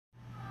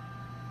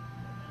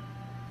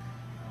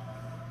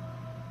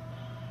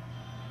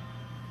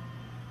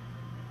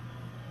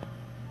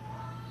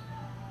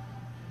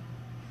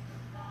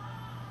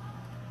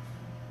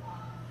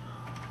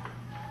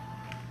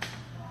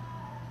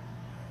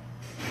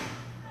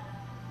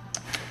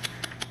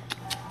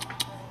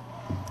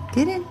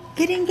Get in,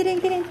 get in, get in,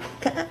 get in.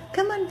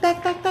 Come on,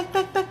 back, back, back,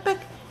 back, back, back.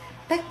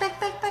 Back, back,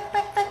 back, back,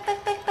 back, back,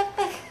 back, back, back,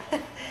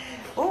 back.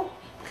 Oh,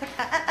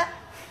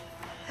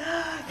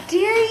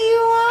 there you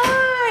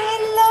are.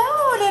 Hello,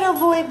 little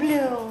boy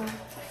blue.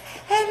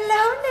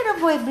 Hello, little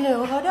boy blue.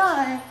 Hold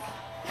on.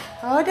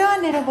 Hold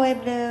on, little boy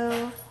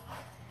blue.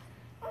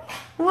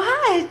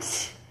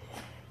 What?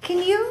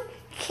 Can you,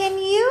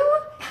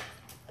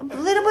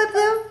 little boy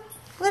blue?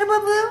 Little boy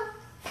blue?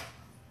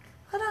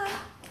 Hold on.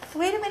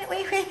 Wait a minute,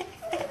 wait.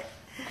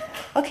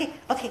 Okay,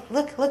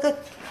 look.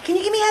 Can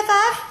you give me a high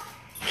five?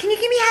 Can you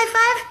give me a high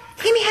five?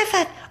 Give me a high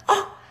five.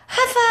 Oh,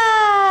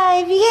 high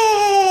five!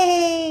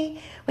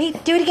 Yay!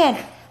 Wait, do it again.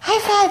 High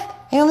five.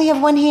 I only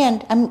have one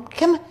hand.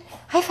 Come,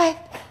 high five.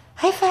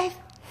 High five.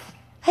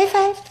 High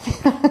five.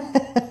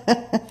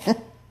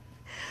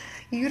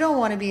 You don't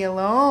want to be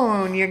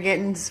alone. You're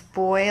getting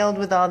spoiled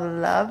with all the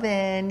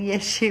loving.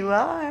 Yes, you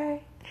are.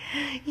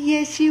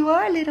 Yes, you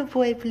are, little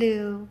boy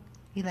blue.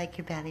 You like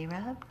your belly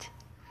rubbed?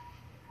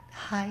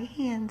 Hi,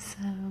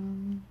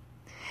 handsome.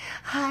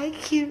 Hi,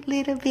 cute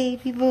little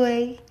baby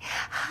boy.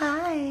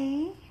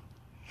 Hi.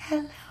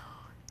 Hello.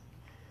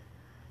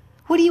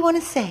 What do you want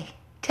to say?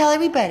 Tell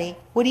everybody.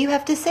 What do you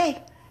have to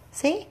say?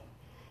 Say?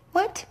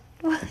 What?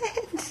 What?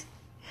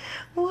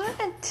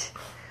 What?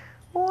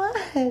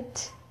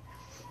 What?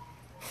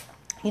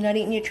 You not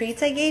eating your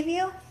treats I gave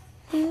you?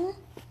 What?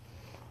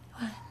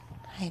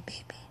 Hi,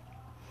 baby.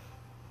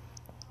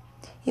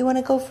 You want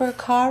to go for a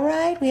car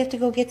ride? We have to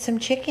go get some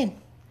chicken.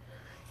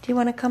 Do you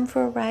want to come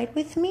for a ride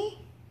with me?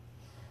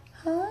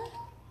 Huh?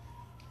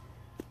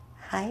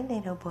 Hi,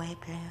 little boy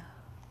blue.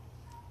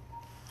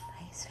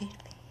 Hi, sweet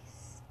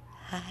face.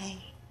 Hi.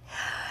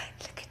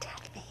 Look at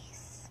that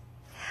face.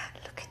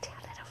 Look at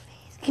that little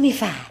face. Give me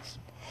 5.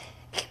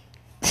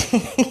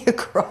 You're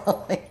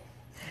crawling.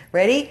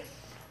 Ready?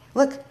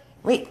 Look.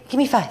 Wait. Give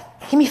me 5.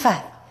 Give me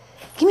 5.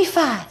 Give me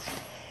 5.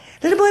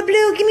 Little boy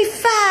blue, give me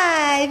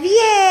 5.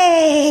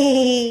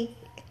 Yay!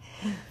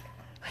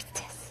 What's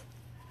this?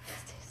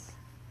 What's this?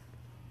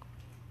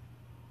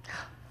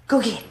 Go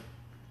get it.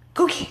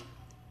 Go get it.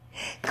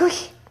 Go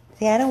get it.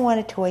 See, I don't want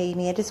a toy,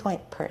 Amy. I just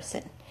want a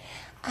person.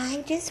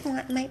 I just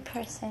want my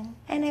person.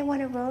 And I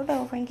want to roll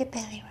over and get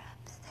belly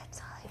rubs.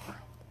 That's all I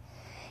want.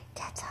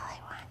 That's all I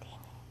want,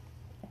 Amy.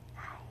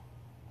 Hi.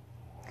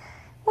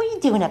 What are you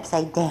doing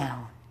upside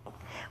down?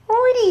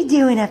 What are you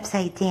doing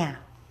upside down?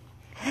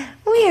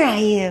 Where are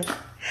you?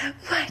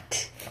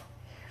 What?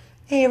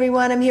 Hey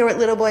everyone, I'm here with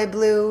Little Boy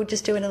Blue,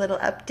 just doing a little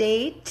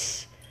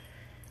update.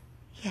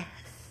 Yes,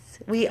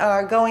 we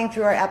are going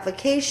through our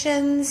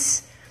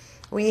applications.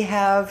 We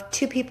have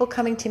 2 people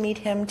coming to meet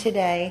him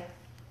today.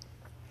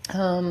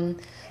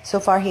 So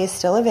far he is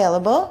still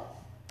available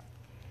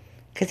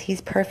because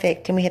he's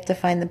perfect and we have to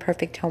find the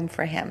perfect home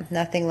for him,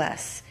 nothing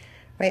less.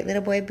 Right,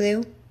 Little Boy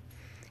Blue?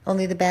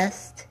 Only the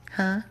best,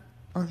 huh?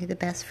 Only the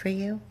best for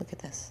you? Look at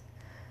this.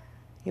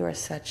 You are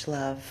such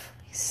love.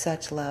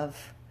 Such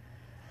love.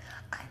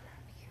 I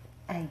love you.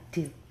 I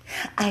do.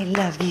 I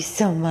love you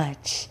so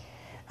much.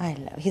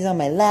 He's on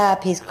my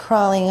lap. He's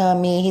crawling on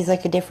me. He's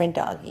like a different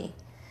doggy.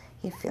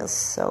 He feels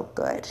so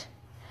good.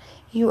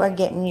 You are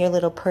getting your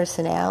little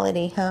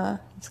personality, huh?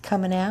 It's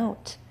coming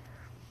out.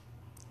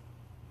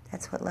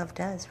 That's what love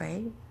does,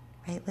 right?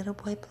 Right, Little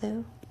Boy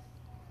Blue?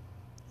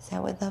 Is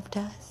that what love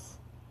does?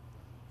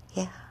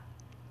 Yeah.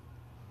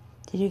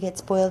 Did you get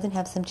spoiled and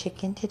have some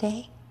chicken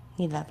today?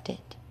 You loved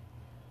it.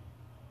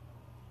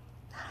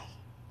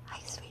 Hi,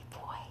 sweet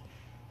boy.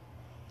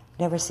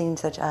 Never seen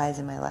such eyes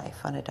in my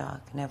life on a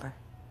dog, never.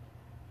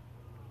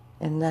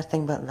 And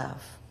nothing but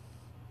love.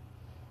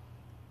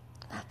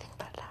 Nothing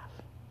but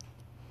love.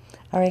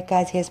 All right,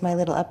 guys, here's my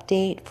little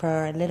update for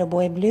our Little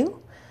Boy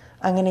Blue.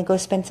 I'm going to go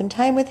spend some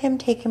time with him,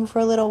 take him for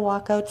a little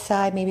walk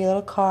outside, maybe a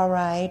little car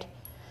ride,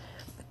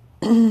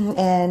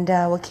 and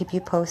we'll keep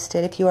you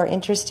posted. If you are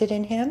interested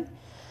in him,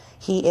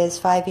 he is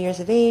 5 years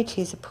of age.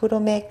 He's a poodle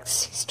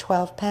mix. He's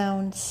 12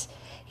 pounds.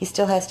 He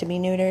still has to be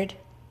neutered.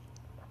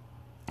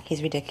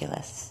 He's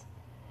ridiculous.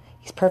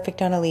 He's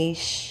perfect on a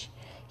leash.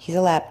 He's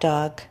a lap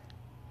dog.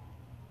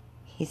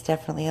 He's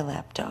definitely a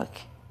lap dog.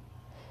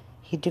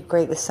 He'd do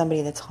great with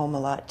somebody that's home a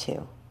lot,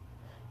 too.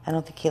 I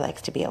don't think he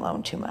likes to be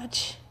alone too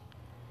much.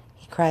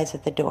 He cries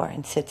at the door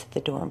and sits at the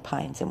door and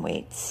pines and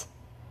waits.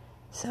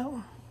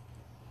 So,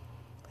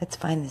 let's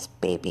find this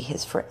baby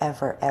his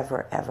forever,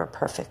 ever, ever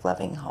perfect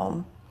loving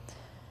home.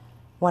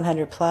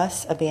 100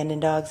 plus,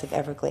 abandoned dogs of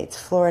Everglades,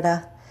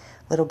 Florida.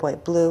 Little Boy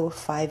Blue,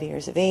 5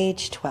 years of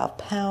age, 12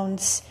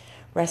 pounds,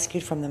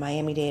 rescued from the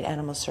Miami-Dade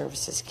Animal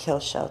Services kill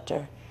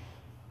shelter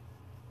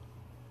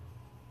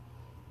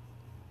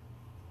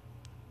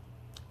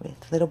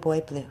with Little Boy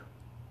Blue.